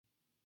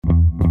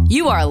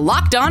You are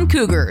Locked On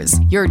Cougars,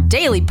 your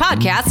daily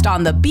podcast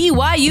on the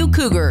BYU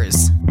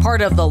Cougars,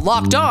 part of the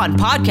Locked On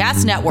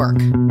Podcast Network.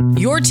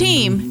 Your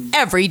team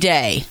every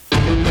day.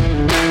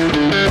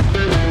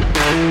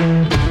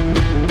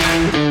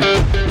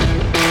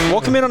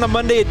 Welcome in on a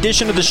Monday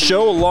edition of the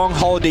show, a long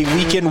holiday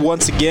weekend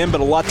once again,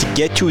 but a lot to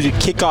get to as we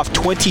kick off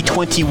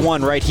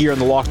 2021 right here on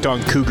the Locked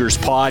On Cougars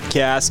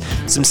podcast.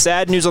 Some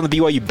sad news on the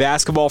BYU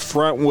basketball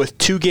front with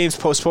 2 games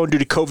postponed due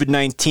to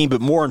COVID-19,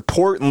 but more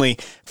importantly,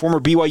 former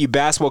BYU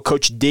basketball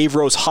coach Dave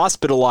Rose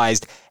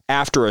hospitalized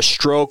after a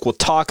stroke. We'll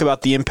talk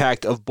about the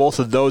impact of both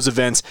of those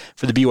events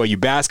for the BYU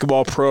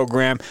basketball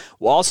program.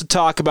 We'll also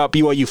talk about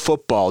BYU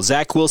football.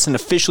 Zach Wilson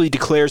officially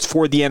declares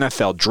for the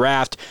NFL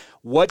draft.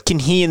 What can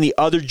he and the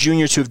other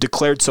juniors who have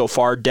declared so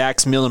far,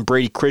 Dax Mill and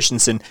Brady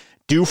Christensen,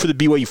 do for the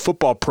BYU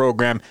football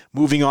program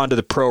moving on to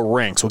the pro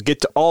ranks? We'll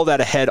get to all that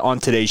ahead on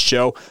today's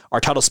show.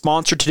 Our title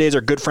sponsor today is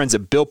our good friends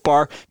at Built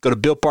Bar. Go to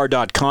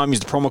BuiltBar.com,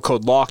 use the promo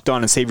code LOCKEDON,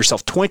 and save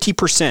yourself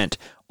 20%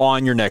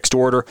 on your next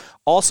order.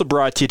 Also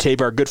brought to you today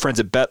by our good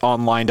friends at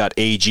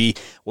BetOnline.ag.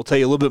 We'll tell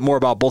you a little bit more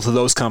about both of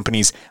those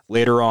companies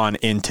later on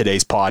in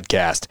today's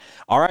podcast.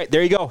 All right,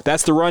 there you go.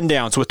 That's the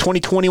rundown. So with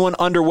 2021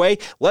 underway,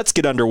 let's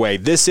get underway.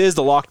 This is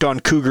the Locked On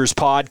Cougars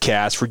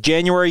podcast for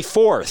January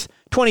 4th,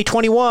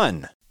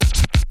 2021.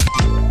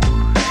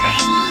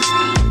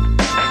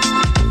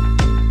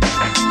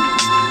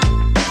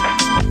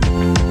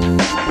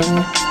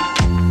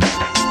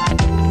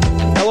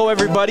 Hello,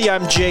 everybody.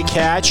 I'm Jake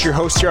Hatch, your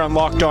host here on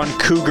Locked On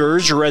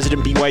Cougars, your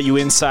resident BYU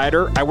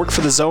insider. I work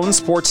for the Zone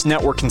Sports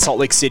Network in Salt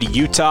Lake City,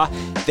 Utah.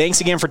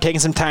 Thanks again for taking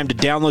some time to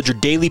download your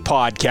daily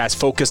podcast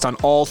focused on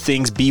all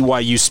things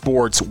BYU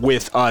sports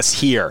with us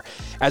here.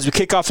 As we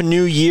kick off a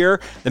new year,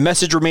 the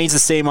message remains the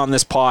same on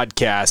this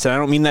podcast, and I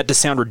don't mean that to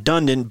sound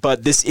redundant,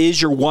 but this is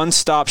your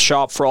one-stop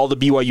shop for all the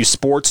BYU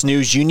sports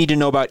news you need to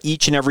know about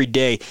each and every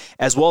day,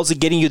 as well as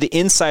getting you the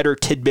insider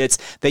tidbits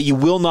that you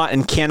will not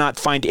and cannot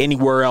find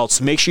anywhere else.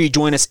 So make sure you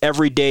join us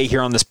every day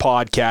here on this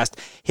podcast.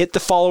 Hit the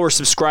follow or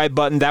subscribe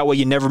button, that way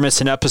you never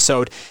miss an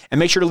episode, and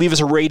make sure to leave us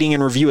a rating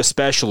and review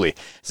especially.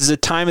 This is a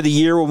time of the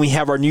year when we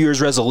have our New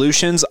Year's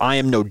resolutions. I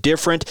am no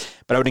different,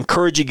 but I would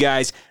encourage you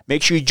guys,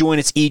 make sure you join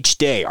us each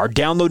day. Our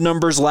download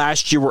numbers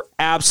last year were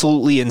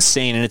absolutely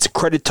insane, and it's a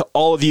credit to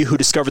all of you who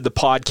discovered the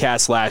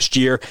podcast last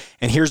year,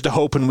 and here's to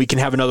hoping we can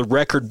have another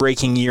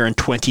record-breaking year in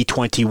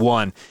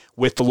 2021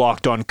 with the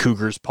Locked On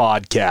Cougars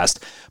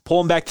podcast.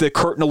 Pulling back the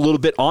curtain a little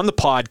bit on the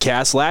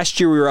podcast, last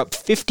year we were up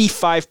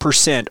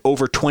 55%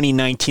 over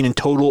 2019 in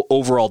total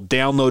overall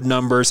download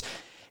numbers.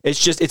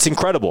 It's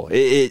incredible.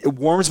 It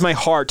warms my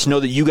heart to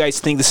know that you guys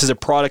think this is a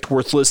product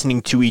worth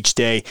listening to each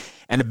day.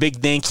 And a big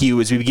thank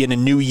you as we begin a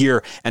new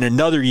year and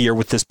another year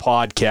with this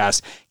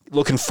podcast.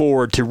 Looking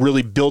forward to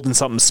really building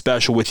something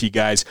special with you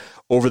guys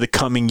over the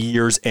coming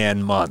years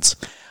and months.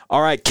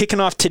 All right, kicking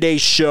off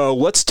today's show,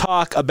 let's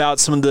talk about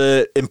some of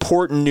the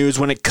important news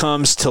when it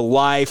comes to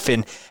life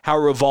and how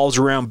it revolves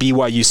around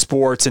BYU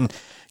sports. And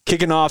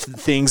kicking off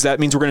things, that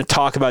means we're going to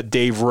talk about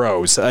Dave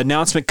Rose. An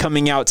announcement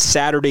coming out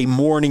Saturday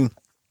morning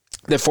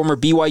that former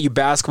BYU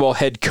basketball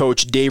head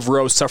coach Dave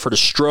Rose suffered a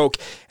stroke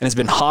and has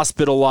been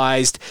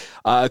hospitalized.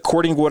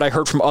 According to what I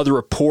heard from other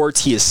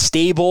reports, he is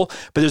stable,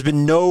 but there's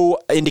been no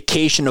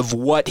indication of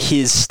what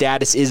his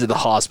status is at the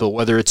hospital,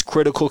 whether it's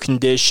critical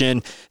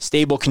condition,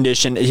 stable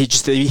condition.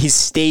 He's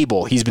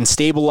stable. He's been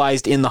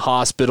stabilized in the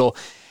hospital,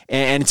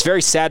 and it's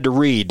very sad to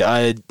read.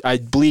 I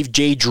believe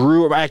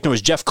it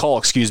was Jeff Call,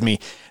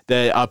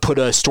 that put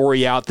a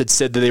story out that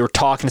said that they were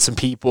talking to some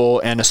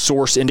people, and a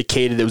source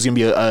indicated it was going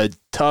to be a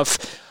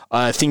tough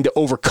thing to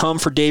overcome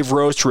for Dave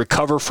Rose to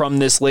recover from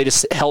this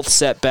latest health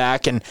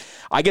setback. And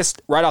I guess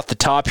right off the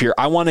top here,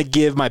 I want to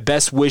give my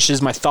best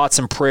wishes, my thoughts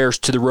and prayers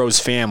to the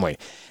Rose family.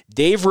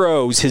 Dave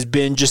Rose has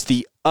been just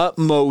the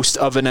utmost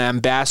of an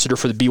ambassador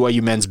for the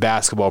BYU men's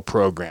basketball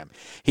program.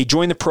 He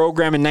joined the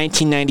program in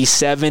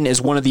 1997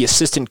 as one of the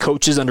assistant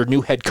coaches under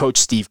new head coach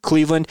Steve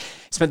Cleveland.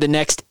 He spent the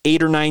next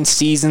 8 or 9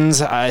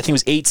 seasons, I think it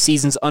was 8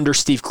 seasons under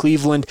Steve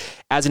Cleveland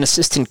as an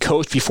assistant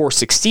coach before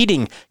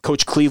succeeding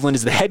Coach Cleveland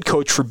as the head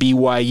coach for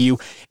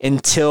BYU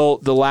until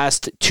the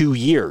last 2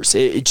 years.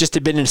 It just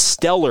had been a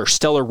stellar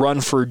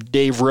run for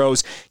Dave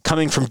Rose,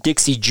 coming from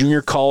Dixie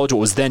Junior College, what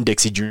was then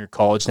Dixie Junior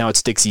College, now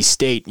it's Dixie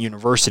State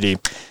University.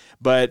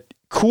 But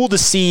cool to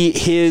see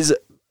his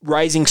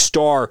rising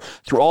star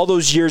through all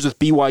those years with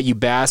BYU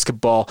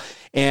basketball.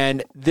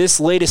 And this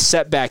latest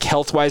setback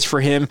health-wise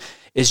for him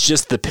is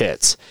just the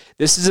pits.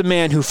 This is a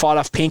man who fought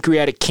off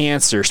pancreatic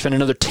cancer, spent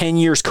another 10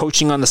 years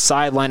coaching on the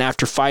sideline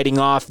after fighting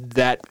off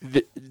that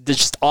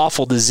just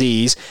awful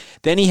disease.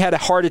 Then he had a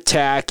heart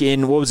attack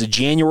in,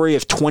 January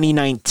of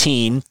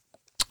 2019.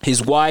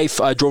 His wife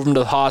drove him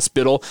to the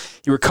hospital.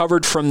 He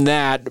recovered from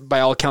that,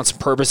 by all accounts and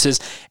purposes,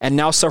 and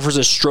now suffers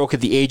a stroke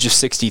at the age of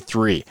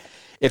 63.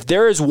 If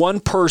there is one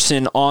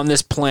person on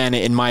this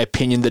planet, in my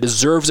opinion, that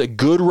deserves a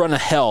good run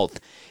of health,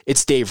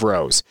 it's Dave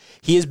Rose.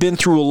 He has been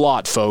through a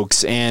lot,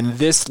 folks, and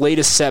this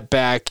latest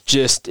setback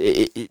just...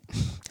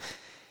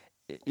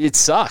 it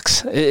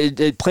sucks.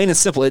 It plain and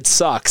simple, it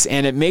sucks.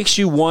 And it makes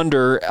you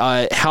wonder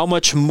how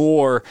much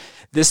more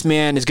this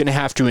man is going to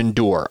have to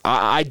endure.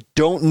 I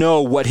don't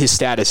know what his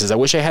status is. I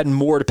wish I had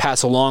more to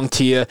pass along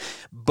to you,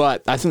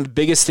 but I think the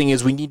biggest thing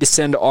is we need to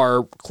send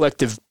our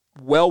collective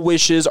well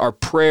wishes, our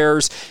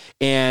prayers,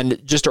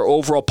 and just our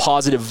overall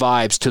positive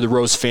vibes to the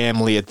Rose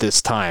family at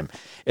this time.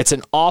 It's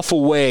an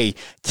awful way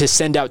to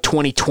send out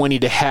 2020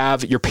 to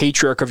have your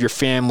patriarch of your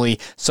family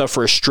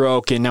suffer a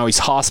stroke, and now he's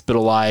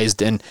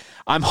hospitalized. And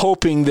I'm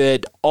hoping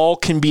that all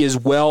can be as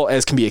well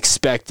as can be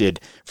expected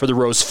for the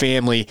Rose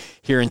family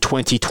here in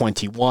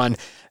 2021.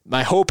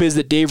 My hope is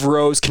that Dave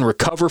Rose can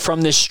recover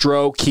from this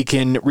stroke. He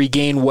can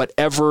regain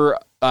whatever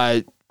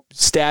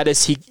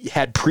status he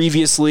had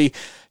previously.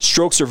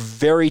 Strokes are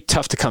very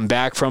tough to come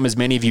back from, as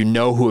many of you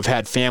know who have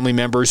had family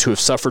members who have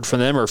suffered from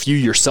them, or if you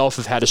yourself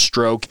have had a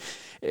stroke.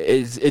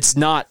 It's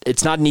not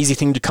an easy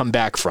thing to come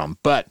back from.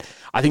 But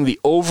I think the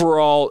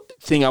overall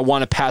thing I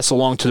want to pass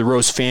along to the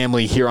Rose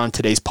family here on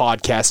today's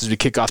podcast as we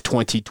kick off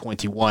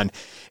 2021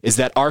 is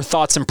that our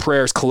thoughts and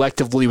prayers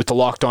collectively with the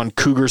Locked On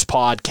Cougars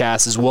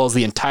podcast, as well as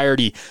the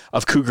entirety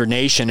of Cougar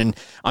Nation. And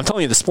I'm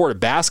telling you, the sport of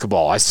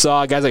basketball. I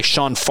saw guys like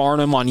Sean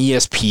Farnham on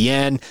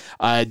ESPN,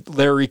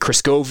 Larry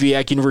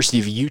Kraskowiak, University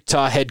of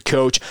Utah head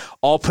coach,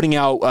 all putting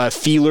out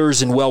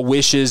feelers and well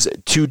wishes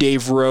to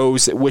Dave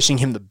Rose, wishing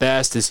him the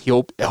best as he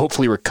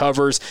hopefully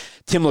recovers.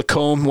 Tim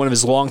Lacombe, one of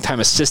his longtime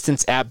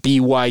assistants at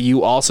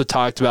BYU, also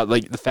talked about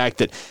the fact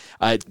that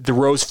the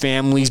Rose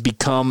family's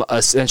become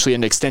essentially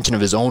an extension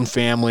of his own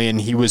family, and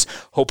he was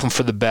hoping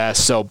for the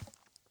best. So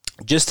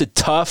just a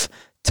tough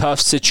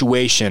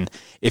situation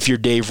if you're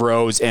Dave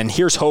Rose, and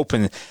here's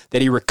hoping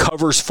that he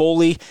recovers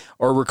fully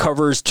or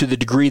recovers to the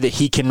degree that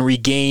he can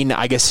regain,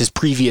 I guess, his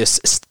previous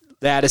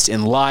status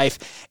in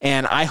life.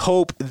 And I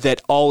hope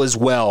that all is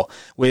well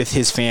with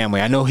his family.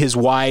 I know his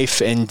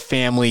wife and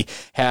family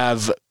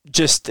have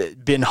just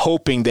been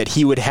hoping that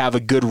he would have a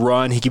good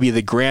run. He could be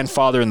the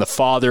grandfather and the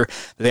father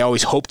that they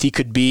always hoped he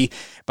could be.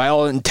 By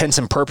all intents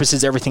and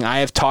purposes, everything I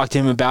have talked to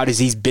him about is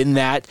he's been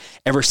that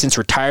ever since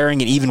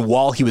retiring, and even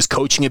while he was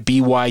coaching at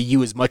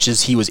BYU as much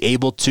as he was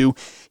able to,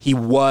 he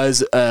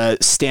was a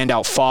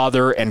standout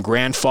father and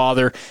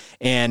grandfather.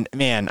 And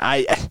man,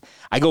 I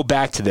go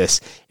back to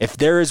this. If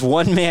there is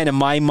one man in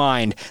my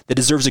mind that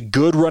deserves a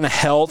good run of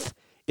health,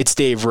 it's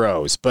Dave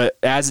Rose. But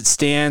as it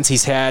stands,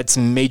 he's had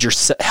some major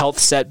health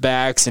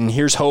setbacks, and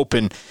here's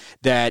hoping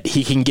that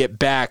he can get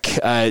back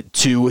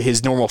to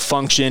his normal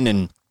function.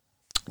 And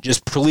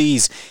just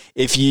please,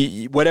 if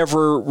you,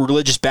 whatever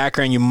religious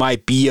background you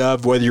might be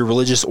of, whether you're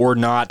religious or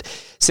not,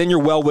 send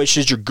your well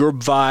wishes, your good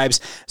vibes,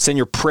 send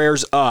your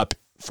prayers up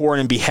for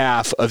and in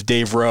behalf of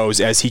Dave Rose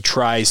as he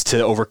tries to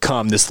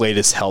overcome this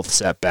latest health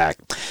setback.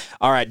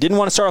 All right, didn't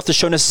want to start off the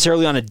show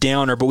necessarily on a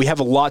downer, but we have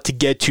a lot to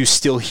get to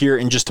still here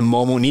in just a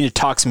moment. We need to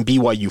talk some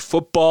BYU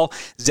football.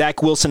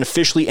 Zach Wilson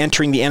officially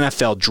entering the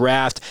NFL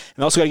draft. And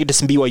we also got to get to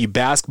some BYU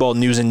basketball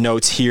news and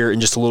notes here in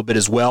just a little bit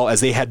as well,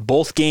 as they had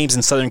both games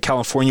in Southern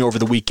California over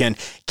the weekend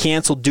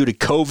canceled due to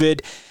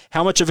COVID.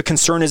 How much of a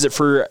concern is it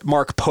for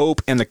Mark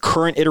Pope and the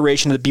current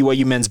iteration of the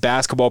BYU men's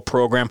basketball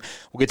program?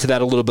 We'll get to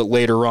that a little bit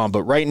later on.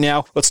 But right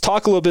now, let's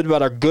talk a little bit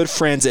about our good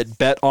friends at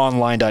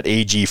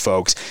betonline.ag,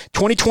 folks.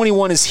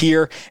 2021 is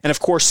here, and of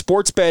course,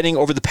 sports betting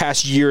over the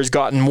past year has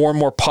gotten more and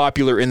more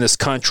popular in this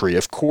country.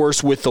 Of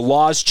course, with the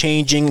laws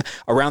changing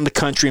around the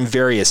country in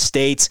various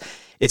states,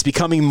 it's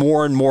becoming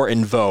more and more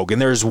in vogue. And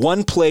there's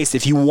one place,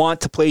 if you want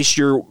to place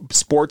your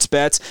sports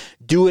bets,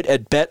 do it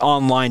at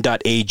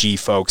betonline.ag,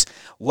 folks.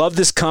 Love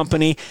this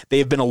company. They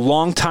have been a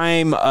long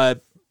time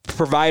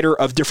provider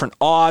of different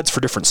odds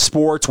for different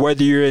sports,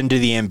 whether you're into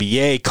the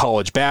NBA,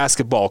 college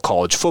basketball,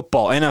 college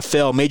football,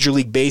 NFL, Major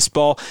League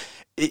Baseball.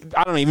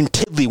 I don't know, even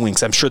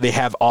tiddlywinks, I'm sure they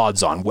have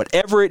odds on.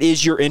 Whatever it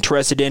is you're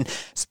interested in,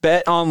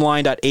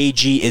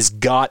 betonline.ag has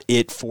got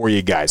it for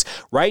you guys.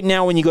 Right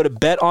now, when you go to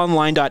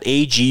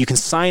betonline.ag, you can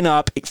sign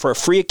up for a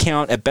free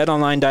account at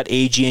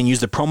betonline.ag and use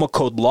the promo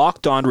code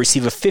LOCKEDON to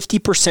receive a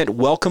 50%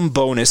 welcome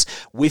bonus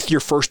with your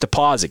first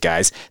deposit,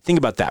 guys. Think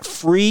about that.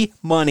 Free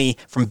money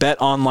from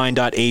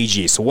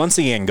betonline.ag. So once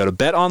again, go to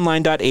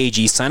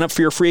betonline.ag, sign up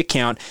for your free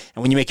account,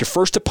 and when you make your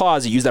first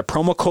deposit, use that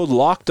promo code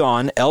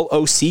LOCKEDON,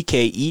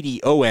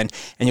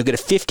 LOCKEDON, and you'll get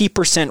a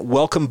 50%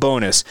 welcome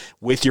bonus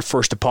with your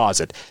first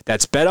deposit.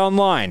 That's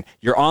BetOnline,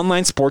 your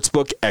online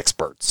sportsbook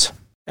experts.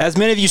 As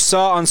many of you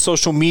saw on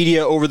social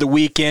media over the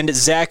weekend,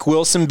 Zach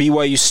Wilson,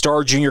 BYU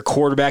star junior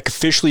quarterback,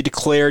 officially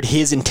declared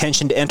his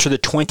intention to enter the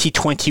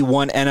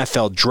 2021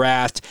 NFL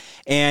Draft,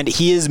 and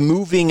he is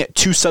moving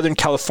to Southern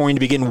California to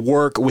begin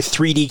work with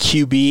 3D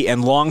QB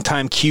and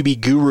longtime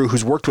QB guru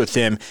who's worked with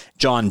him,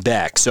 John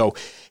Beck. So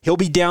He'll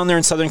be down there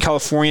in Southern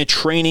California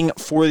training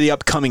for the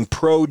upcoming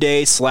Pro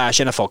Day /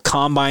 NFL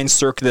Combine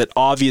circuit that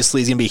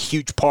obviously is going to be a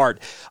huge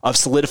part of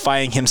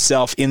solidifying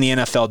himself in the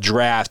NFL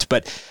draft.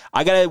 But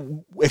I got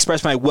to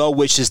express my well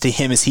wishes to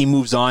him as he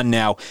moves on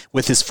now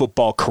with his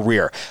football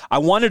career. I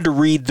wanted to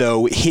read,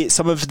 though,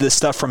 some of the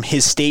stuff from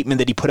his statement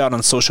that he put out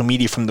on social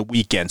media from the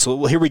weekend.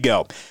 So here we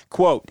go.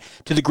 Quote,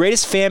 "To the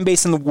greatest fan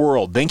base in the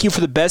world, thank you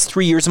for the best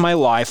 3 years of my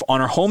life. On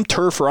our home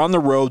turf or on the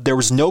road, there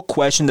was no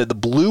question that the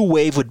blue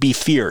wave would be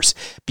fierce.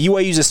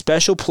 BYU's a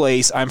special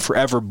place. I'm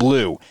forever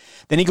blue."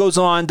 Then he goes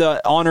on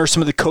to honor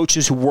some of the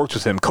coaches who worked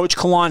with him. Coach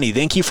Kalani,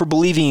 thank you for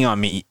believing in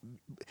me.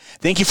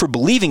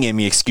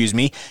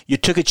 You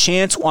took a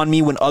chance on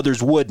me when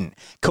others wouldn't.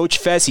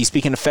 Coach Fessy,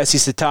 speaking of Fessy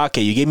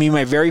Sitake, you gave me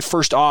my very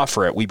first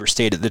offer at Weber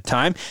State at the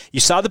time. You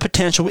saw the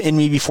potential in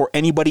me before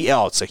anybody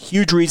else, a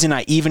huge reason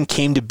I even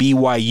came to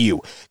BYU.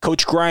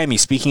 Coach Grimey,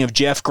 speaking of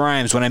Jeff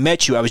Grimes, when I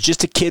met you, I was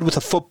just a kid with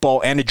a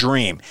football and a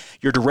dream.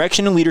 Your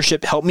direction and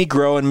leadership helped me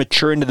grow and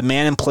mature into the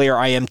man and player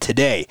I am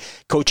today.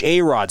 Coach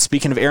A-Rod,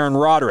 speaking of Aaron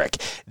Roderick,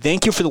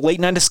 thank you for the late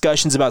night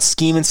discussions about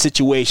scheme and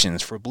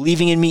situations, for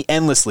believing in me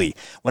endlessly.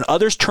 When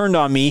others turned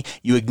on me,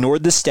 you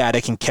ignored the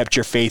static and kept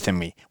your faith in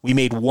me. We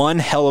made one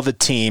hell of a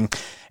team.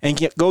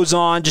 And it goes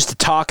on just to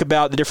talk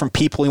about the different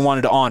people he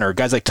wanted to honor.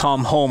 Guys like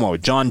Tom Homo,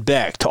 John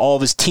Beck, to all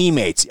of his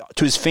teammates,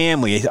 to his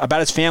family. About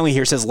his family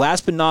here, says,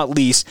 last but not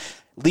least,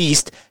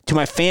 to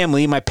my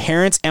family, my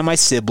parents, and my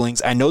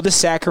siblings, I know the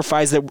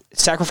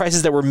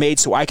sacrifices that were made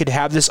so I could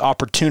have this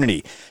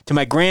opportunity. To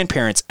my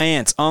grandparents,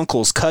 aunts,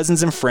 uncles,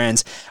 cousins, and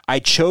friends, I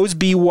chose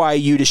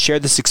BYU to share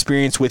this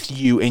experience with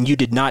you, and you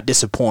did not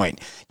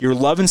disappoint. Your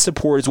love and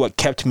support is what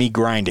kept me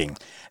grinding.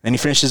 Then he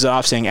finishes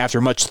off saying,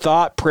 after much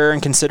thought, prayer,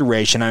 and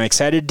consideration, I'm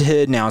excited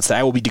to announce that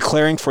I will be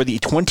declaring for the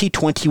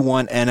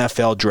 2021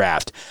 NFL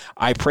Draft.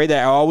 I pray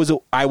that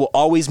I will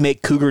always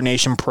make Cougar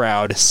Nation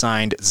proud.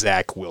 Signed,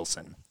 Zach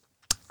Wilson.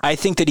 I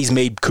think that he's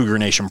made Cougar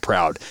Nation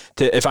proud.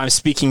 If I'm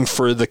speaking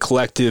for the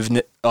collective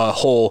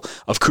whole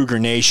of Cougar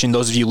Nation,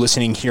 those of you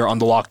listening here on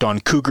the Locked On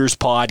Cougars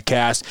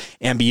podcast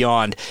and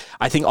beyond,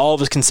 I think all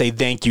of us can say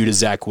thank you to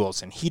Zach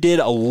Wilson. He did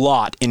a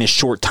lot in his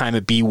short time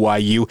at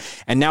BYU,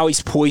 and now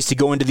he's poised to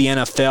go into the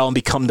NFL and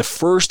become the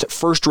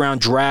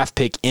first-round draft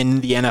pick in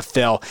the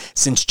NFL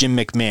since Jim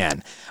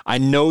McMahon. I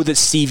know that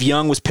Steve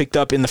Young was picked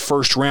up in the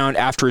first round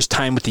after his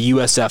time with the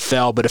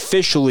USFL, but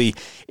officially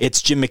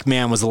it's Jim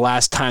McMahon was the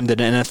last time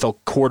that an NFL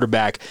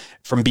quarterback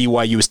from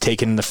BYU was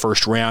taken in the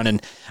first round,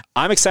 and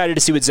I'm excited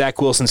to see what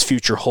Zach Wilson's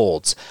future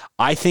holds.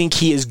 I think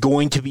he is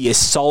going to be a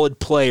solid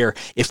player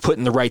if put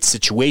in the right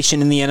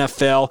situation in the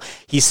NFL.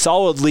 He's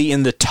solidly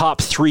in the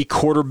top 3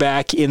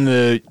 quarterback in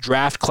the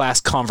draft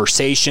class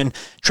conversation.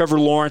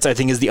 Trevor Lawrence, I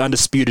think, is the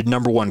undisputed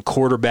number 1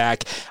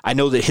 quarterback. I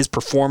know that his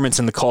performance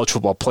in the college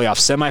football playoff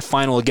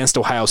semifinal against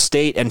Ohio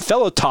State and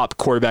fellow top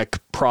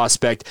quarterback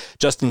prospect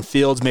Justin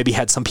Fields maybe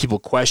had some people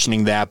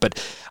questioning that, but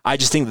I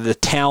just think that the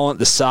talent,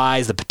 the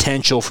size, the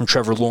potential from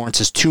Trevor Lawrence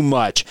is too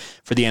much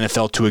for the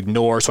NFL to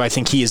ignore, so I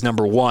think he is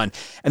number 1.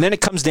 And then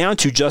it comes down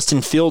to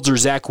Justin Fields or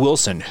Zach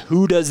Wilson.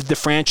 Who does the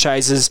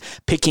franchises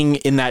picking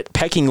in that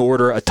pecking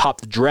order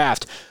atop the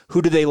draft,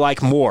 who do they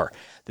like more?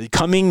 The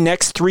coming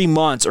next 3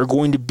 months are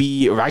going to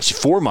be, or actually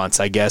 4 months,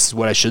 I guess is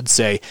what I should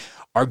say,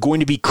 are going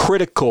to be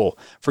critical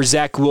for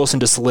Zach Wilson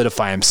to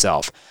solidify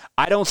himself.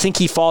 I don't think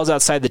he falls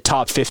outside the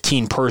top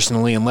 15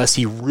 personally unless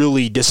he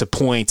really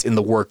disappoints in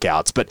the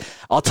workouts. But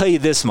I'll tell you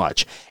this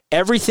much.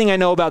 Everything I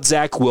know about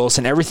Zach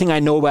Wilson, everything I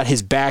know about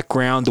his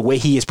background, the way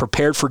he is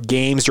prepared for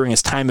games during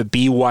his time at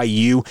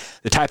BYU,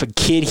 the type of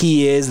kid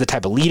he is, the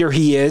type of leader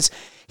he is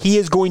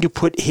going to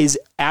put his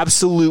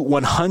absolute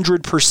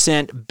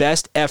 100%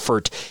 best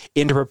effort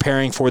into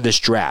preparing for this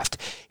draft.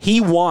 He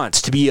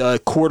wants to be a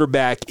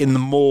quarterback in the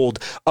mold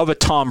of a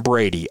Tom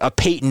Brady, a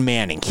Peyton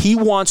Manning. He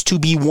wants to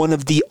be one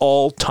of the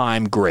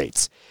all-time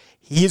greats.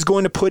 He is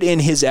going to put in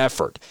his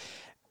effort.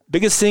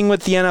 Biggest thing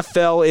with the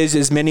NFL is,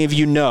 as many of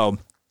you know,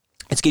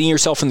 it's getting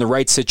yourself in the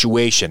right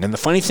situation. And the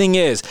funny thing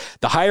is,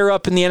 the higher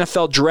up in the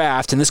NFL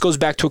draft, and this goes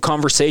back to a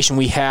conversation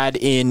we had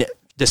in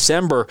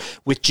December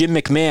with Jim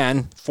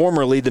McMahon,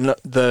 formerly the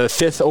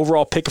 5th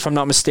overall pick, if I'm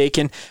not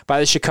mistaken, by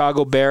the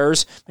Chicago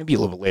Bears. Maybe a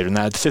little bit later than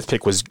that. The 5th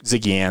pick was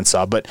Ziggy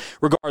Ansah. But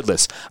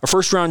regardless, a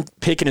first-round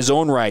pick in his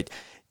own right.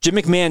 Jim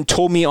McMahon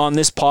told me on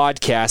this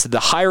podcast that the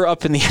higher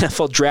up in the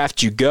NFL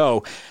draft you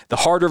go, the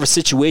harder of a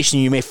situation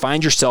you may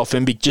find yourself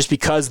in just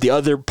because the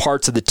other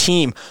parts of the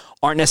team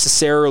aren't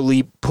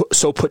necessarily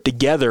so put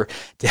together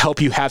to help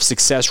you have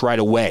success right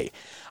away.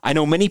 I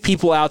know many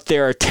people out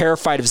there are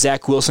terrified of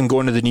Zach Wilson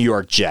going to the New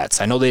York Jets.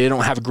 I know they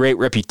don't have a great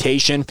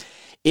reputation.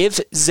 If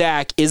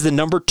Zach is the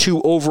number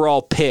 2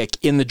 overall pick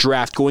in the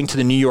draft going to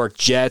the New York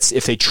Jets,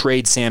 if they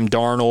trade Sam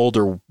Darnold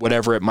or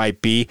whatever it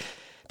might be,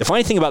 the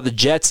funny thing about the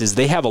Jets is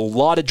they have a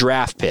lot of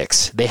draft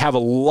picks. They have a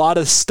lot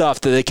of stuff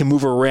that they can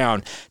move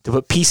around to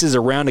put pieces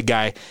around a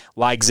guy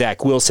like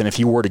Zach Wilson if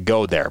he were to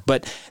go there.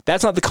 But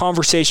that's not the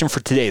conversation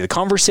for today. The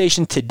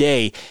conversation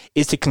today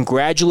is to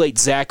congratulate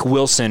Zach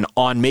Wilson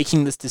on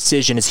making this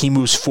decision as he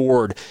moves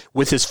forward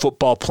with his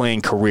football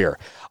playing career.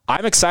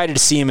 I'm excited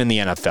to see him in the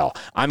NFL.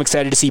 I'm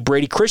excited to see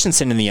Brady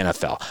Christensen in the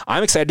NFL.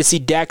 I'm excited to see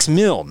Dax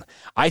Milne.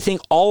 I think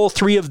all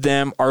three of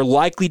them are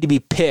likely to be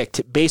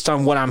picked based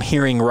on what I'm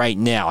hearing right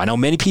now. I know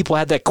many people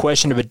had that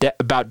question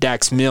about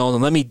Dax Milne,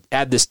 and let me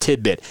add this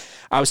tidbit.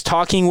 I was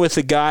talking with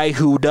a guy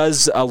who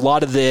does a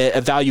lot of the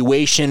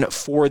evaluation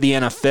for the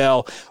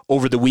NFL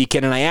over the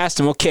weekend, and I asked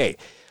him, okay,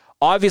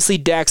 obviously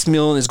Dax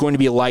Milne is going to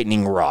be a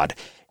lightning rod.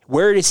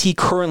 Where is he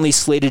currently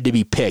slated to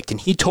be picked? And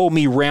he told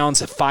me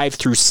rounds 5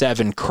 through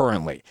 7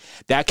 currently.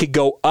 That could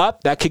go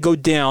up, that could go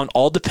down,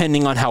 all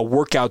depending on how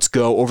workouts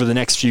go over the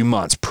next few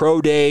months. Pro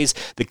days,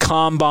 the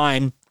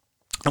combine,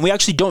 and we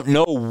actually don't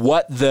know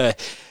what the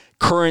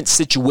current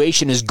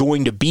situation is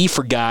going to be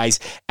for guys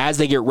as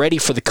they get ready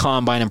for the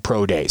combine and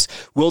pro days.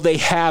 Will they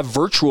have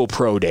virtual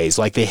pro days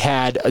like they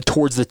had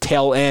towards the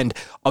tail end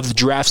of the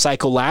draft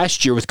cycle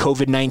last year with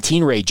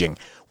COVID-19 raging?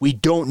 We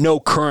don't know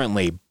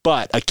currently,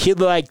 but a kid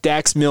like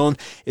Dax Milne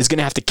is going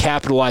to have to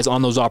capitalize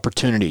on those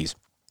opportunities.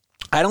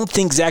 I don't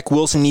think Zach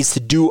Wilson needs to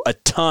do a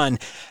ton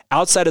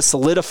outside of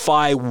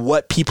solidify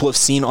what people have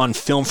seen on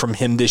film from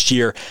him this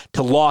year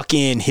to lock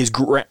in his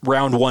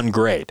round 1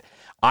 grade.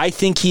 I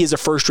think he is a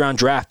first-round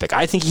draft pick.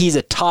 I think he's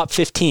a top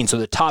 15, so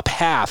the top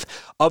half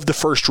of the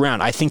first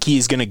round. I think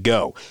he's going to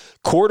go.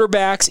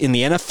 Quarterbacks in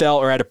the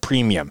NFL are at a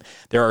premium.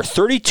 There are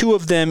 32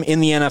 of them in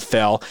the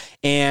NFL,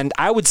 and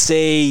I would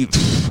say,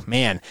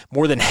 man,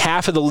 more than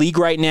half of the league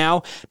right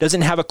now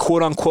doesn't have a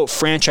quote-unquote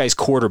franchise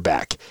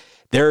quarterback.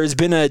 There has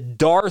been a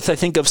dearth, I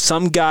think, of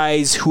some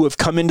guys who have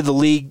come into the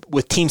league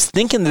with teams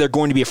thinking that they're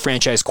going to be a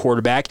franchise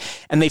quarterback,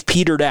 and they've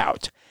petered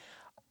out.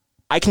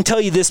 I can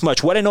tell you this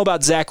much. What I know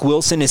about Zach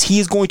Wilson is he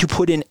is going to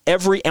put in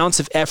every ounce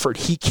of effort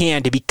he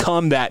can to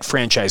become that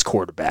franchise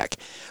quarterback.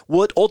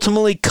 Will it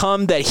ultimately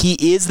come that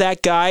he is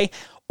that guy?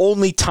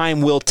 Only time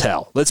will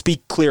tell. Let's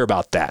be clear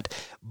about that.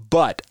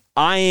 But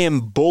I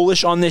am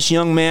bullish on this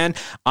young man.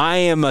 I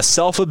am a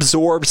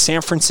self-absorbed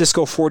San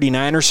Francisco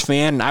 49ers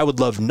fan, and I would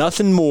love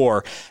nothing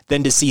more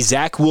than to see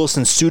Zach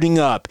Wilson suiting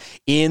up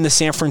in the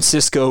San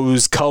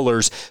Francisco's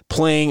colors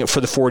playing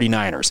for the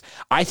 49ers.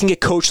 I think a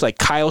coach like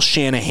Kyle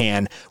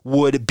Shanahan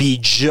would be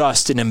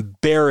just an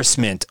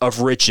embarrassment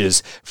of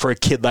riches for a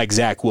kid like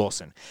Zach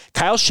Wilson.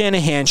 Kyle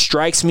Shanahan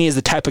strikes me as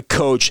the type of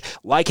coach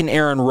like an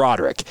Aaron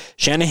Roderick.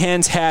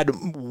 Shanahan's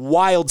had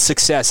wild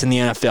success in the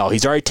NFL.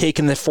 He's already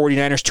taken the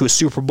 49ers to a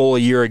Super Bowl a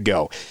year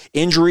ago.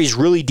 Injuries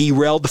really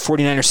derailed the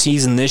 49ers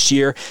season this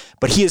year,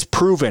 but he has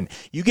proven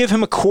you give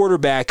him a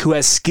quarterback who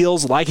has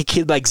skills like a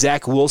kid like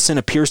Zach Wilson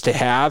appears to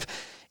have,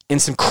 and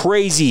some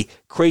crazy,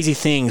 crazy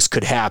things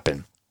could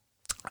happen.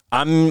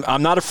 I'm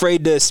not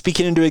afraid to speak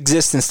it into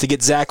existence to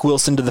get Zach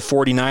Wilson to the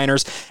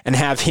 49ers and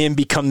have him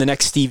become the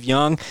next Steve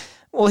Young.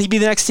 Will he be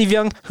the next Steve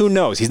Young? Who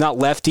knows? He's not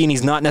lefty, and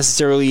he's not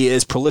necessarily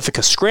as prolific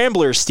a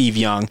scrambler as Steve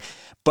Young.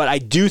 But I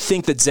do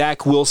think that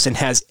Zach Wilson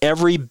has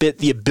every bit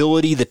the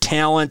ability, the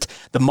talent,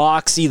 the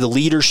moxie, the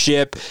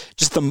leadership,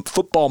 just the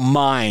football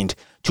mind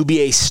to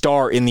be a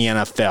star in the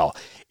NFL.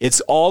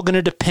 It's all going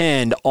to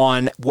depend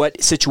on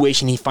what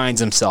situation he finds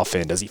himself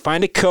in. Does he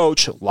find a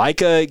coach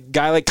like a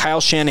guy like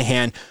Kyle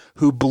Shanahan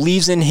who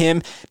believes in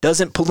him,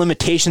 doesn't put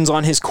limitations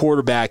on his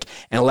quarterback,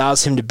 and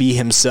allows him to be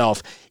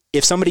himself?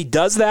 If somebody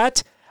does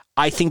that,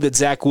 I think that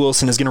Zach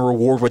Wilson is going to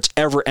reward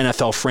whichever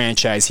NFL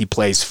franchise he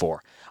plays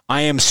for.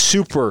 I am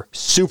super,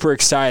 super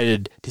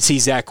excited to see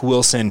Zach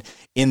Wilson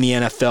in the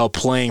NFL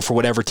playing for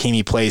whatever team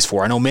he plays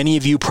for. I know many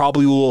of you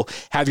probably will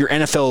have your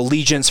NFL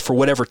allegiance for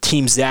whatever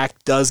team Zach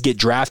does get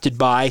drafted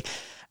by.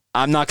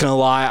 I'm not going to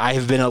lie, I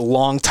have been a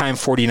longtime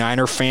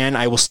 49er fan.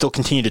 I will still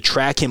continue to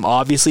track him,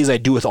 obviously, as I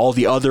do with all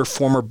the other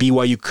former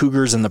BYU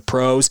Cougars and the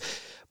pros,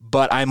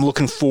 but I'm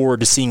looking forward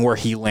to seeing where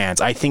he lands.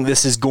 I think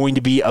this is going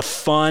to be a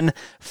fun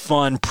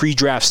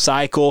pre-draft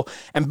cycle.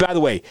 And by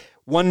the way,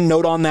 one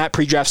note on that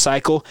pre-draft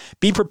cycle,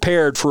 be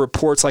prepared for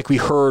reports like we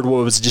heard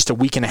what was just a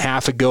week and a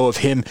half ago of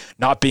him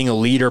not being a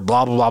leader,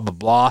 blah, blah, blah, blah,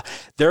 blah.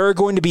 There are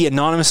going to be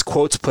anonymous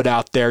quotes put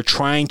out there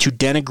trying to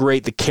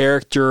denigrate the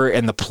character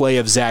and the play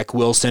of Zach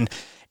Wilson.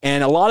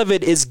 And a lot of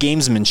it is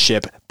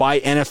gamesmanship by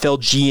NFL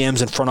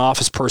GMs and front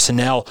office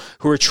personnel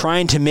who are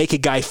trying to make a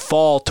guy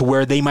fall to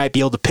where they might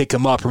be able to pick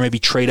him up or maybe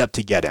trade up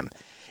to get him.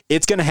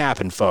 It's going to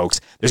happen,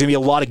 folks. There's going to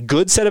be a lot of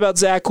good said about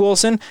Zach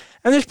Wilson,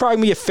 and there's probably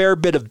going to be a fair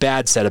bit of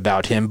bad said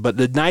about him. But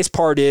the nice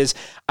part is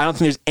I don't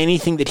think there's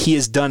anything that he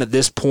has done at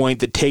this point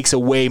that takes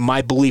away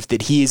my belief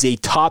that he is a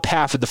top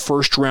half of the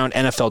first-round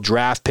NFL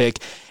draft pick.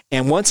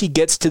 And once he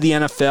gets to the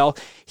NFL,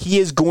 he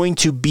is going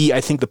to be,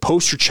 I think, the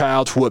poster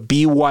child for what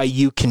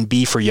BYU can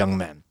be for young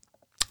men.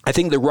 I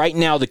think that right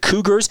now the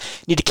Cougars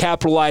need to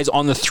capitalize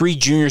on the three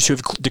juniors who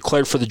have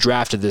declared for the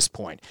draft at this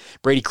point.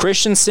 Brady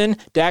Christensen,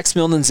 Dax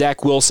Milne, and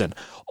Zach Wilson.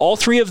 All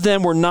three of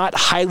them were not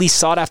highly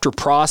sought-after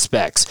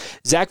prospects.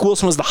 Zach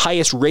Wilson was the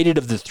highest rated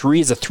of the three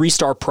as a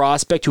three-star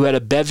prospect who had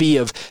a bevy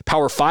of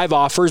Power 5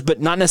 offers,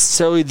 but not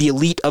necessarily the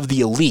elite of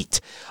the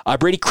elite.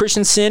 Brady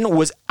Christensen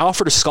was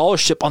offered a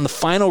scholarship on the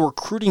final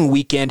recruiting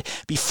weekend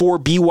before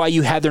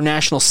BYU had their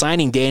national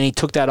signing day, and he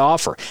took that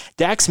offer.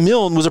 Dax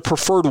Milne was a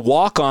preferred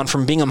walk-on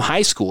from Bingham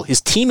High School. school.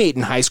 His teammate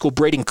in high school,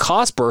 Braden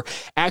Cosper,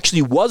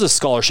 actually was a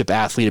scholarship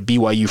athlete at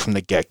BYU from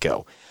the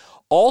get-go.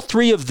 All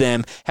three of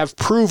them have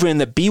proven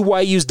that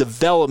BYU's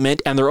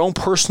development and their own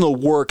personal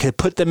work had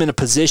put them in a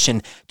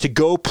position to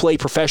go play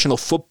professional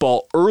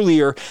football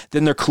earlier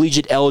than their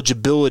collegiate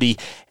eligibility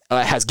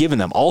has given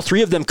them. All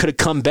three of them could have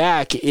come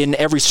back in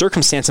every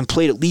circumstance and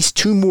played at least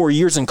 2 more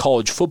years in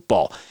college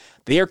football.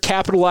 They are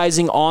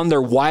capitalizing on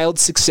their wild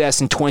success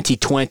in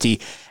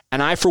 2020.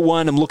 And I, for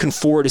one, am looking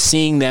forward to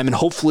seeing them and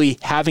hopefully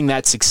having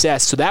that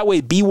success. So that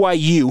way,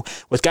 BYU,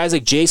 with guys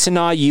like Jason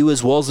Ayu,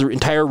 as well as the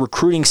entire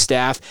recruiting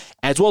staff,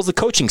 as well as the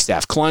coaching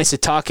staff, Kalani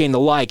Sitake and the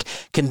like,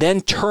 can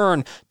then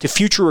turn to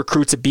future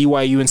recruits at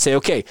BYU and say,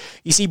 okay,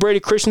 you see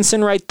Brady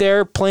Christensen right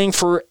there playing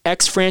for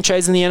X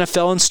franchise in the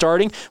NFL and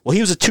starting? Well,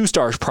 he was a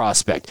 2-star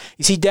prospect.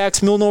 You see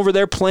Dax Milne over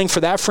there playing for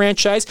that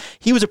franchise?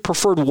 He was a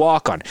preferred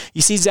walk-on.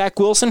 You see Zach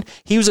Wilson?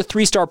 He was a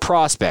 3-star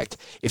prospect.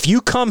 If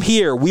you come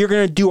here, we are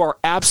going to do our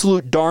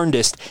absolute darndest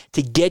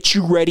to get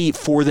you ready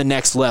for the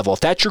next level.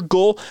 If that's your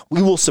goal,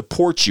 we will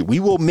support you.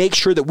 We will make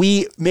sure that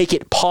we make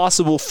it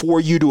possible for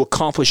you to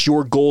accomplish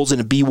your goals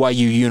in a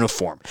BYU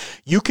uniform.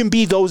 You can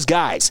be those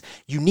guys.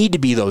 You need to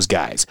be those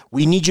guys.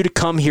 We need you to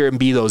come here and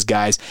be those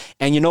guys.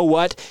 And you know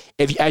what?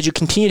 As you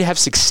continue to have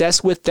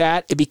success with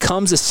that, it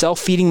becomes a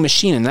self-feeding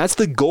machine. And that's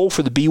the goal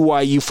for the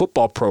BYU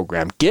football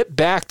program. Get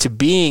back to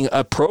being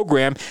a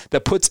program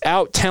that puts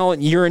out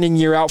talent year in and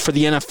year out for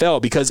the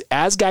NFL. Because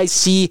as guys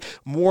see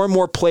more and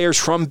more players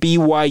from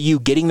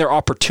BYU getting their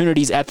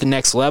opportunities at the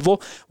next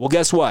level, well,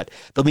 guess what?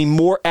 They'll be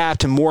more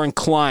apt and more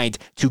inclined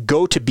to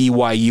go to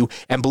BYU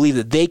and believe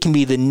that they can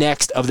be the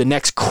next of the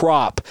next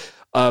crop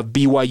of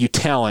BYU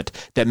talent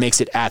that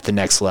makes it at the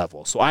next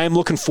level. So I am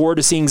looking forward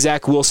to seeing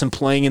Zach Wilson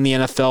playing in the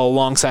NFL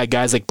alongside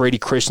guys like Brady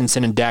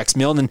Christensen and Dax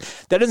Milne. And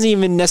that doesn't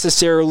even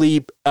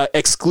necessarily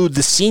exclude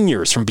the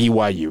seniors from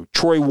BYU.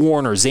 Troy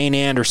Warner, Zane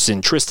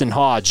Anderson, Tristan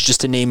Hodge, just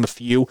to name a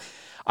few.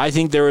 I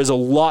think there is a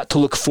lot to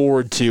look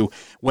forward to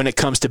when it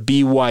comes to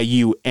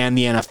BYU and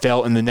the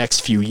NFL in the next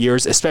few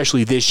years,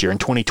 especially this year in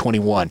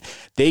 2021.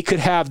 They could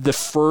have the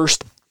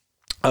first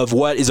of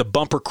what is a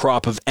bumper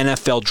crop of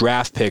NFL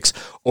draft picks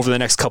over the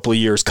next couple of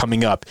years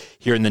coming up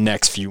here in the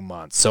next few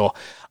months. So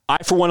I,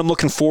 for one, am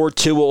looking forward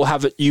to it. We'll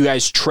have you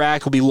guys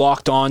track. We'll be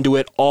locked onto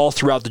it all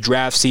throughout the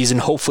draft season.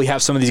 Hopefully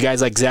have some of these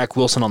guys like Zach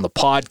Wilson on the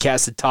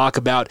podcast to talk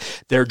about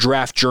their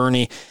draft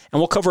journey,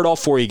 and we'll cover it all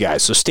for you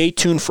guys. So stay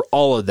tuned for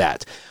all of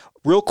that.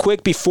 Real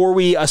quick, before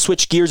we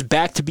switch gears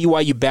back to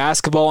BYU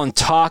basketball and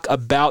talk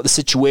about the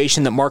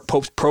situation that Mark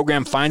Pope's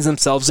program finds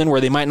themselves in, where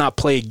they might not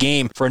play a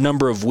game for a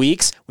number of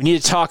weeks, we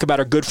need to talk about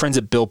our good friends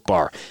at Built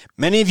Bar.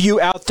 Many of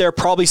you out there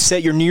probably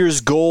set your New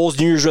Year's goals,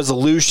 New Year's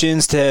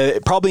resolutions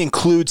to probably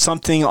include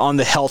something on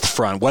the health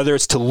front, whether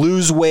it's to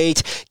lose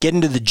weight, get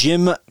into the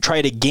gym,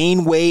 try to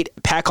gain weight,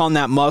 pack on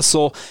that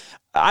muscle.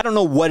 I don't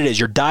know what it is.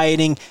 You're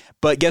dieting.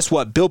 But guess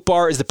what? Built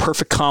Bar is the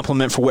perfect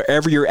complement for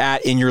wherever you're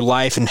at in your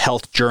life and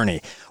health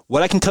journey.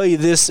 What I can tell you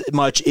this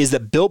much is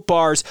that Built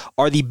Bars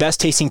are the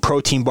best tasting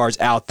protein bars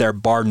out there,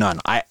 bar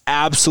none. I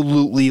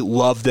absolutely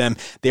love them.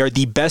 They are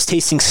the best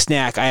tasting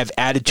snack I have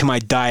added to my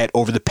diet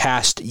over the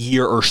past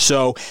year or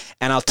so.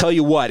 And I'll tell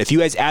you what, if you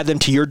guys add them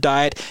to your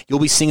diet, you'll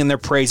be singing their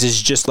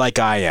praises just like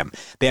I am.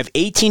 They have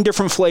 18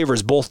 different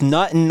flavors, both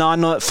nut and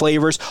non-nut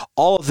flavors,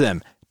 all of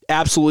them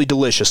absolutely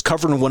delicious,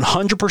 covered in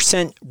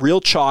 100% real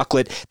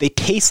chocolate. They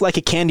taste like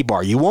a candy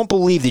bar. You won't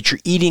believe that you're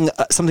eating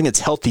something that's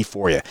healthy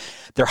for you.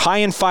 They're high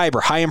in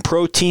fiber, high in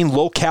protein,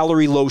 low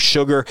calorie, low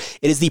sugar.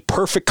 It is the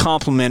perfect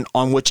complement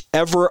on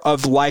whichever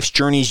of life's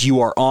journeys you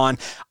are on.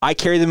 I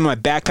carry them in my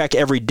backpack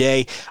every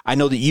day. I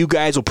know that you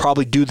guys will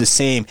probably do the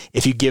same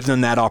if you give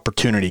them that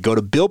opportunity. Go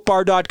to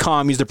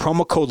BuiltBar.com, use the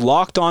promo code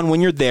LOCKEDON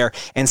when you're there,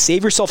 and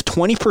save yourself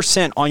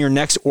 20% on your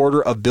next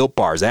order of Built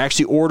Bars. I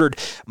actually ordered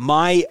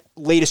my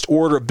latest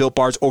order of Built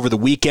Bars over the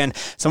weekend.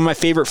 Some of my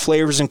favorite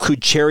flavors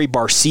include Cherry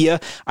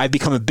Barcia. I've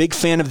become a big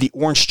fan of the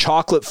orange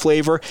chocolate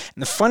flavor.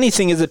 And the funny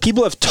thing is that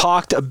people have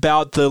talked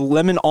about the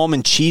lemon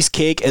almond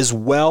cheesecake as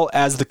well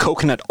as the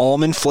coconut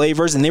almond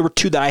flavors, and they were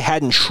two that I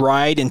hadn't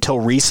tried until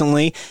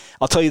recently.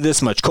 I'll tell you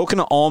this much.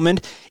 Coconut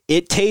almond,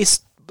 it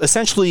tastes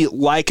essentially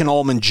like an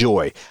Almond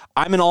Joy.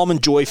 I'm an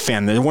Almond Joy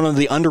fan. They're one of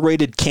the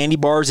underrated candy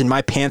bars in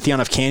my pantheon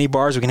of candy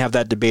bars. We can have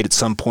that debate at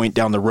some point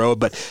down the road,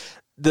 but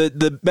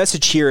the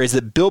message here is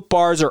that Built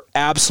Bars are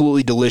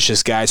absolutely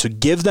delicious, guys. So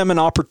give them an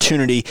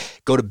opportunity.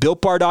 Go to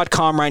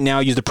BuiltBar.com right now.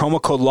 Use the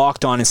promo code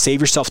LOCKEDON and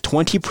save yourself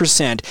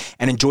 20%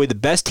 and enjoy the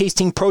best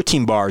tasting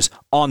protein bars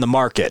on the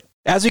market.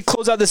 As we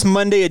close out this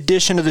Monday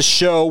edition of the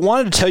show, I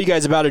wanted to tell you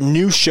guys about a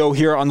new show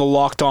here on the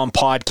Locked On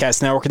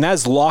Podcast Network, and that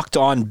is Locked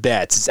On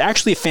Bets. It's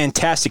actually a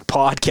fantastic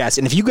podcast,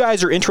 and if you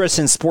guys are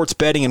interested in sports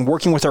betting and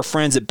working with our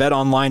friends at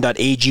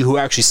betonline.ag who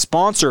actually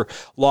sponsor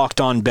Locked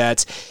On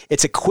Bets,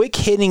 it's a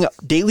quick-hitting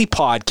daily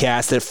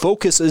podcast that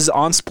focuses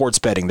on sports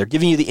betting. They're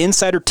giving you the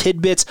insider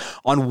tidbits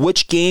on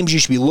which games you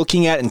should be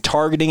looking at and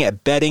targeting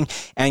at betting,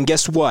 and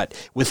guess what?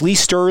 With Lee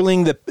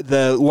Sterling,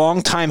 the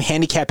longtime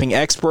handicapping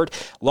expert,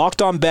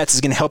 Locked On Bets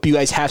is going to help you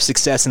guys have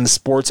success in the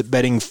sports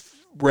betting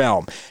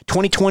realm.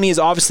 2020 is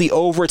obviously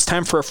over. It's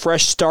time for a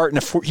fresh start and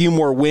a few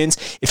more wins.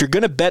 If you're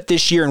going to bet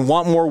this year and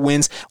want more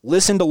wins,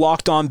 listen to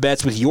Locked On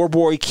Bets with your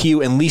boy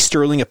Q and Lee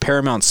Sterling of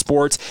Paramount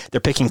Sports.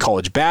 They're picking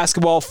college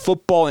basketball,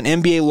 football, and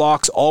NBA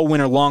locks all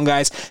winter long,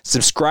 guys.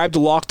 Subscribe to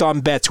Locked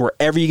On Bets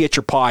wherever you get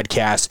your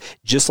podcasts,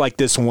 just like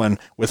this one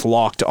with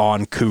Locked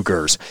On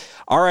Cougars.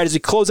 All right, as we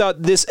close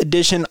out this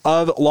edition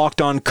of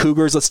Locked On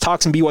Cougars, let's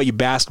talk some BYU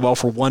basketball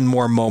for one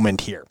more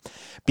moment here.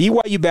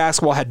 BYU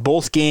basketball had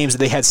both games that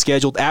they had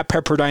scheduled at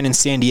Pepperdine and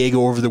San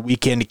Diego over the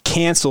weekend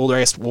canceled, or I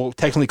guess we'll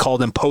technically call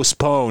them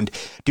postponed,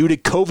 due to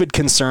COVID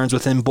concerns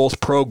within both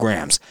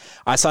programs.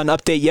 I saw an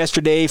update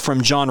yesterday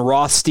from John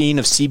Rothstein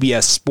of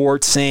CBS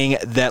Sports saying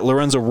that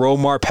Lorenzo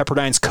Romar,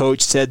 Pepperdine's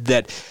coach, said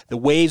that the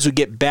Waves would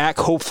get back,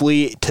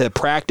 hopefully, to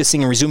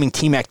practicing and resuming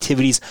team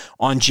activities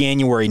on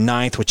January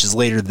 9th, which is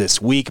later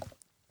this week.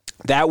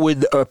 That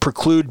would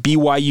preclude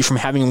BYU from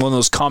having one of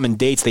those common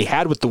dates they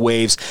had with the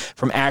Waves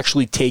from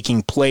actually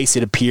taking place,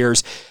 it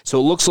appears. So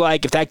it looks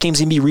like if that game's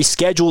going to be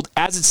rescheduled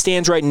as it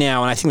stands right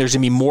now, and I think there's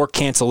going to be more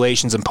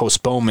cancellations and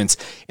postponements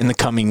in the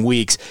coming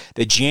weeks,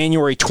 that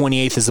January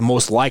 28th is the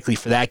most likely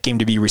for that game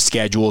to be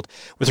rescheduled.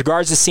 With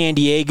regards to San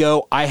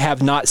Diego, I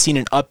have not seen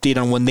an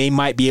update on when they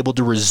might be able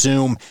to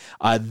resume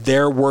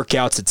their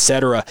workouts,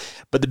 etc.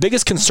 But the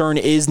biggest concern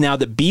is now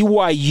that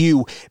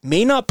BYU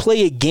may not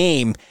play a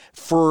game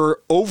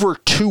for over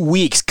 2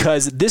 weeks,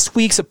 because this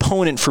week's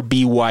opponent for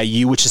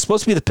BYU, which is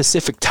supposed to be the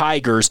Pacific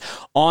Tigers,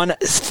 on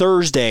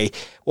Thursday,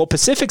 well,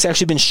 Pacific's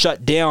actually been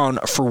shut down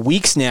for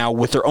weeks now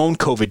with their own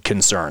COVID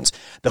concerns.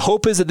 The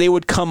hope is that they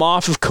would come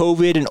off of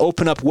COVID and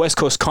open up West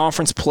Coast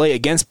Conference play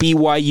against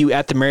BYU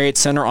at the Marriott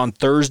Center on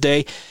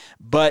Thursday.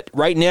 But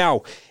right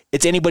now,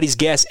 it's anybody's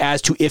guess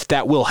as to if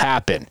that will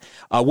happen.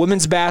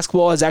 Women's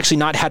basketball has actually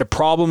not had a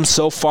problem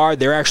so far.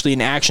 They're actually in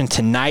action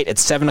tonight at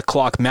 7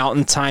 o'clock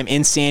Mountain Time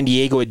in San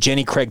Diego at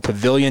Jenny Craig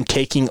Pavilion,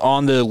 taking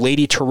on the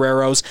Lady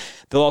Toreros.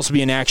 They'll also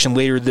be in action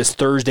later this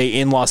Thursday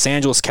in Los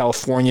Angeles,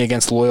 California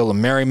against Loyola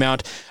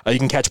Marymount. You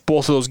can catch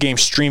both of those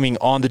games streaming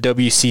on the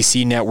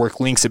WCC network.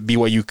 Links at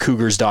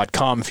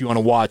BYUCougars.com if you want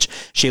to watch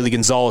Shaylee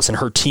Gonzalez and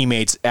her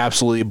teammates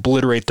absolutely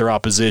obliterate their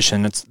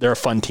opposition. They're a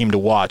fun team to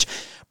watch.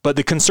 But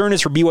the concern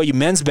is for BYU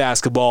men's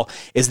basketball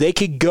is they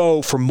could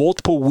go for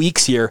multiple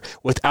weeks here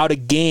without a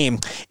game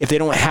if they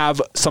don't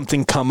have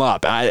something come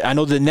up. I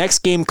know the next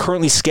game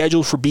currently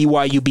scheduled for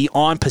BYU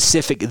beyond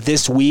Pacific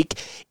this week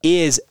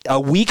is a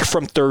week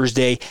from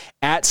Thursday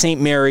at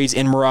St. Mary's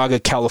in Moraga,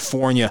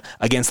 California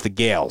against the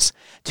Gales.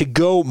 To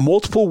go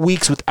multiple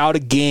weeks without a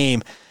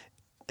game,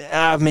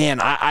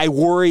 I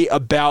worry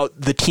about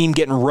the team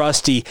getting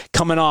rusty,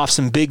 coming off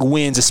some big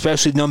wins,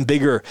 especially none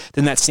bigger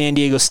than that San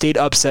Diego State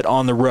upset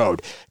on the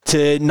road.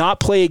 To not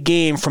play a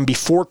game from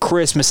before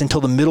Christmas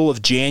until the middle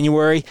of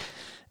January,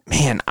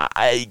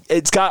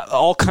 it's got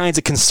all kinds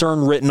of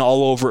concern written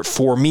all over it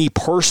for me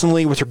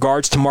personally with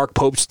regards to Mark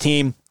Pope's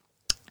team.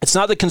 It's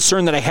not the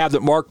concern that I have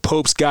that Mark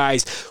Pope's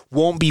guys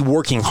won't be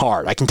working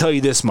hard. I can tell you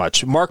this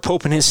much. Mark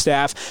Pope and his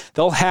staff,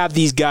 they'll have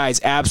these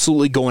guys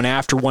absolutely going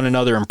after one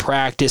another in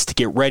practice to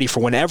get ready for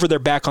whenever they're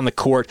back on the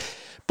court.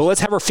 But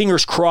let's have our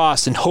fingers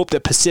crossed and hope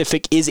that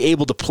Pacific is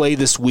able to play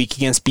this week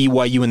against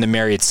BYU in the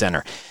Marriott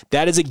Center.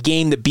 That is a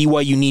game that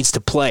BYU needs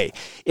to play.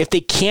 If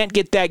they can't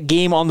get that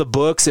game on the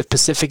books, if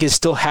Pacific is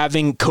still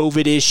having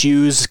COVID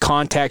issues,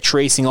 contact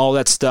tracing, all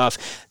that stuff,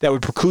 that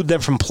would preclude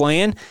them from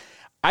playing,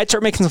 I'd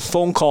start making some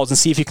phone calls and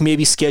see if you can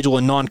maybe schedule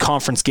a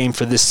non-conference game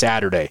for this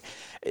Saturday.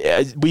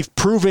 We've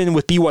proven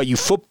with BYU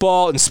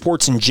football and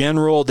sports in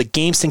general that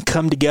games can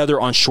come together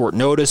on short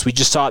notice. We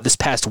just saw it this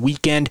past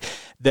weekend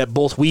that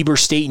both Weber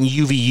State and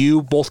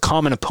UVU, both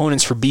common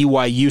opponents for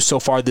BYU so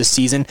far this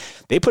season,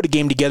 they put a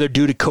game together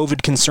due to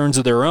COVID concerns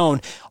of their own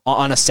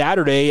on a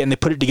Saturday, and they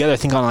put it together, I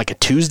think, on like a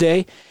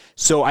Tuesday.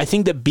 So I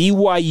think that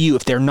BYU,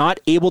 if they're not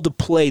able to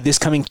play this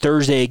coming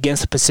Thursday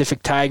against the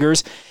Pacific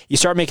Tigers, you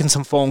start making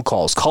some phone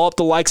calls. Call up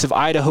the likes of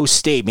Idaho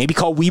State, maybe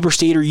call Weber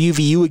State or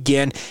UVU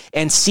again,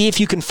 and see if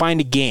you can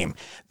find a game.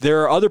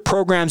 There are other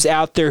programs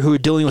out there who are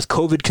dealing with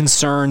COVID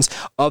concerns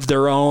of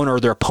their own, or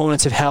their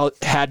opponents have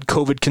had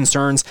COVID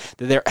concerns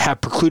that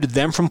have precluded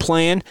them from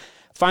playing.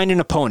 Find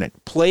an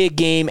opponent. Play a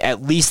game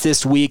at least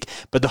this week.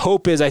 But the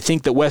hope is, I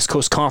think, that West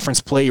Coast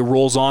Conference play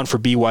rolls on for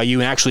BYU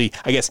and actually,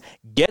 I guess,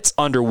 gets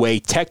underway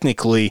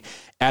technically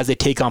as they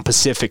take on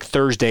Pacific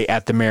Thursday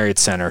at the Marriott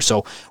Center.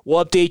 So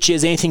we'll update you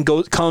as anything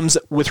comes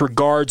with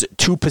regards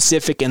to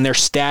Pacific and their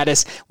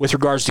status with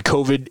regards to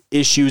COVID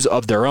issues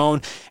of their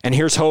own. And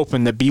here's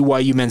hoping that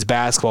BYU men's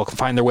basketball can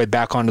find their way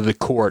back onto the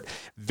court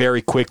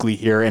very quickly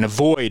here and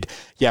avoid,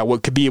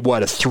 what could be, a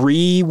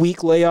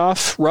 3-week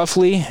layoff,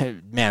 roughly?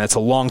 Man, that's a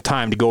long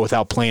time to go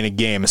without playing a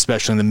game,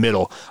 especially in the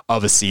middle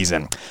of a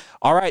season.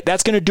 All right,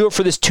 that's going to do it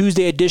for this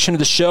Tuesday edition of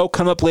the show.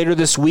 Coming up later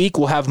this week,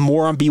 we'll have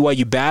more on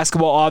BYU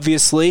basketball,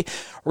 obviously.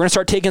 We're going to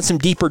start taking some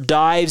deeper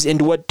dives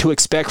into what to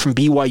expect from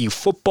BYU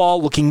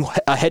football, looking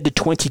ahead to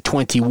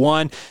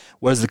 2021.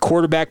 What does the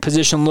quarterback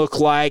position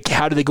look like?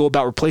 How do they go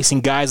about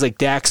replacing guys like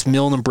Dax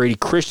Milne and Brady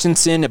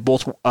Christensen at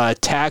both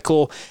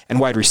tackle and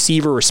wide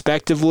receiver,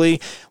 respectively?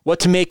 What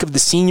to make of the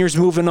seniors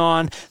moving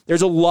on?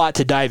 There's a lot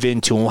to dive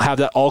into, and we'll have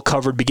that all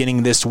covered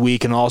beginning this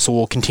week, and also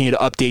we'll continue to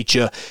update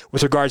you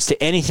with regards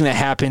to anything that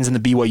happens in the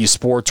BYU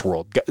sports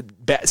world.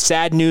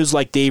 Sad news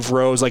like Dave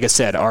Rose. Like I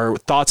said, our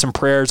thoughts and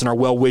prayers and our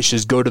well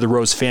wishes go to the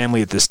Rose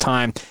family at this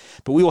time,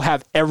 but we will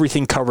have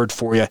everything covered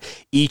for you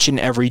each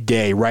and every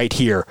day right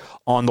here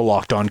on the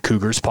Locked On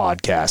Cougars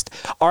podcast.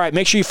 All right,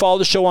 make sure you follow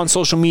the show on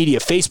social media,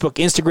 Facebook,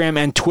 Instagram,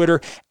 and Twitter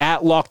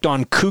at Locked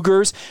On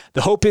Cougars.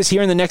 The hope is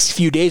here in the next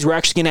few days, we're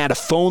actually going to add a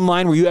phone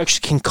line where you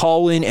actually can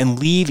call in and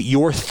leave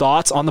your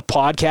thoughts on the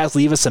podcast.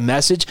 Leave us a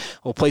message.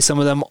 We'll play some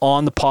of them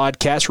on the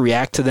podcast,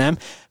 react to them.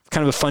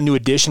 Kind of a fun new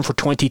addition for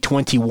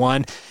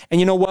 2021. And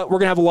you know what? We're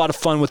going to have a lot of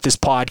fun with this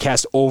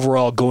podcast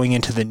overall going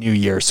into the new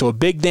year. So a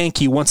big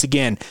thank you once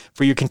again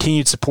for your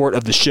continued support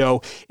of the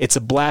show. It's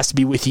a blast to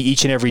be with you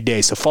each and every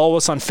day. So follow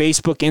us on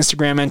Facebook,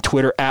 Instagram, and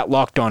Twitter at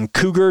Locked On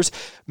Cougars.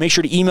 Make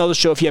sure to email the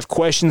show if you have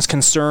questions,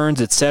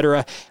 concerns,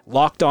 etc.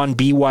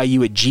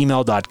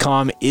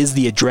 LockedOnBYU@gmail.com is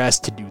the address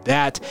to do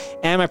that.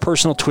 And my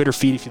personal Twitter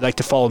feed, if you'd like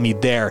to follow me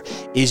there,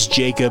 is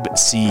Jacob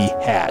C.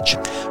 Hatch.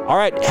 All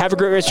right, have a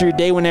great rest of your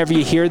day whenever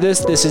you hear this.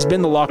 This has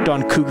been the Locked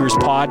On Cougars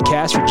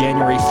podcast for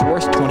January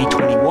 4th,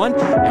 2021,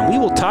 and we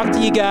will talk to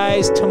you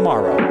guys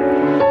tomorrow.